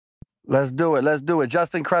Let's do it. Let's do it.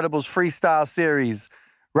 Just Incredible's freestyle series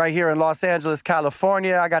right here in Los Angeles,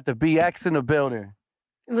 California. I got the BX in the building.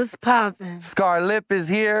 What's poppin'? ScarLip is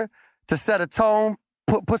here to set a tone,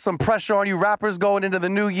 put some pressure on you rappers going into the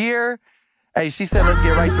new year. Hey, she said let's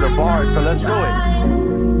get right to the bars, so let's do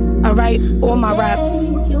it. I write all my raps,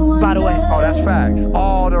 by the way. Oh, that's facts.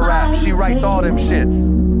 All the raps. She writes all them shits.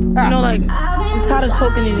 You know, like, I'm tired of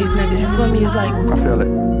talking to these niggas, you feel me? It's like, I feel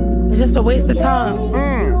it. it's just a waste of time.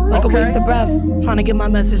 Like okay. a waste of breath, trying to get my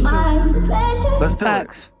message through. Let's do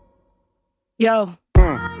Facts. Yo.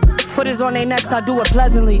 Foot is on their necks, I do it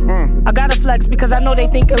pleasantly. I gotta flex because I know they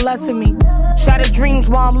thinking less of me. Shattered dreams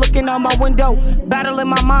while I'm looking out my window. Battling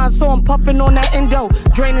my mind, so I'm puffing on that endo.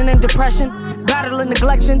 Draining in depression, battling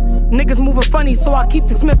neglection. Niggas moving funny, so I keep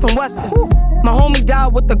the Smith & Wesson. My homie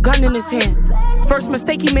died with a gun in his hand. First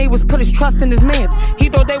mistake he made was put his trust in his mans. He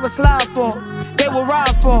thought they would slide for him, they would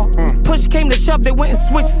ride for him. Push came to shove, they went and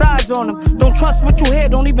switched sides on him. Don't trust what you hear,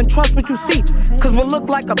 don't even trust what you see. Cause what look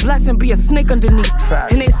like a blessing be a snake underneath.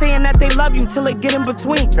 Facts. And they saying that they love you till they get in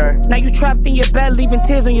between. Okay. Now you trapped in your bed, leaving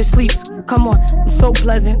tears on your sleeves. Come on, I'm so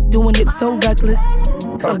pleasant, doing it so reckless.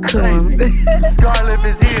 So crazy. ScarLip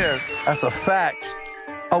is here. That's a fact.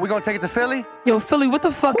 Oh, we gonna take it to Philly? Yo, Philly, what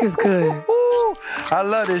the fuck is good? I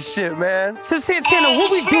love this shit, man. SimxSantana, what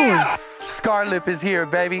we doing? ScarLip is here,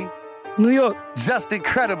 baby. New York. Just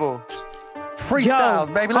Incredible. Freestyles,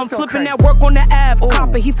 Yo, baby. Let's go I'm flipping crazy. that work on the Ave.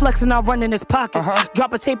 Cop it, he flexing, I run in his pocket.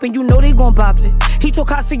 Drop a tape and you know they gon' bop it. He told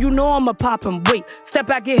Casa, you know I'ma pop him. Wait, step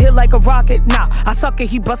back, get hit like a rocket. Nah, I suck it,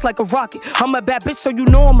 he bust like a rocket. I'm a bad bitch, so you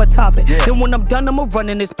know I'ma top it. Then when I'm done, I'ma run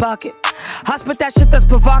in his pocket. I spit that shit that's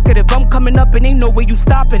provocative. I'm coming up and ain't no way you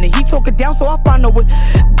stopping it. He talking down, so I find no way.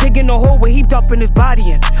 Digging the hole where he dumping his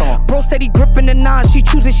body in. Bro steady gripping the nine. She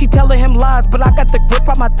choosing, she telling him lies, but I got the grip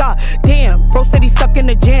on my thigh. Damn, bro steady stuck in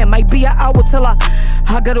the jam. Might be an hour till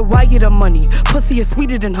I gotta wire the money. Pussy is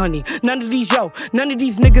sweeter than honey. None of these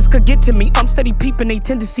niggas could get to me. I'm steady peeping they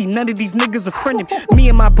tendency. None of these niggas are friending me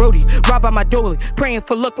and my brody. Rob by my dolly, praying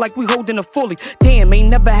for luck like we holding a fully. Damn, ain't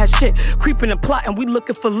never had shit. Creeping and plotting, we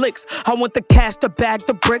looking for licks. I want the cash to bag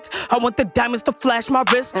the bricks. I want the diamonds to flash my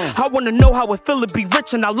wrist. I wanna know how it feel to be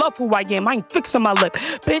rich, and I love who I am. I ain't fixing my lip,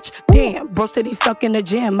 bitch. Damn, bro steady stuck in the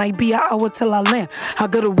jam. Might be an hour till I land. I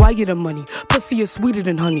gotta wire the money. Pussy is sweeter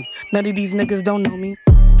than honey. None of these niggas don't know me.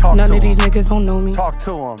 None of these niggas don't know me. Talk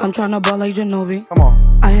to him. I'm tryna ball like Ginobili. Come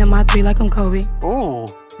on. I hit my three like I'm Kobe. Ooh,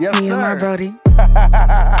 yes, Me sir. and my brody.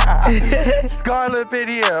 ScarLip in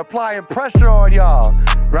here, applying pressure on y'all,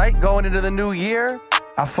 right? Going into the new year.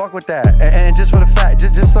 I fuck with that. And just for the fact,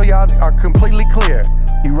 just so y'all are completely clear,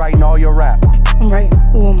 you writing all your rap. I'm writing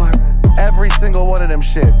all my rap. Every single one of them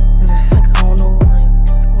shits. And it's like, I don't know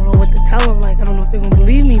what to tell them. Like, I don't know if they're gonna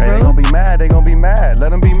believe me, bro. Hey, they gonna be mad. They gonna be mad. Let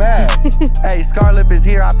them be mad. Hey, ScarLip is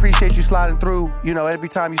here. I appreciate you sliding through. You know, every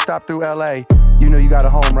time you stop through LA, you know you got a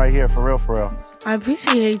home right here, for real, for real. I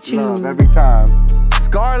appreciate you. Love every time.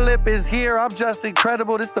 ScarLip is here. I'm Just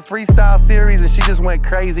Incredible. This is the freestyle series, and she just went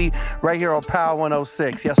crazy right here on Power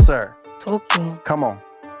 106. Yes, sir. Talk to him. Come on.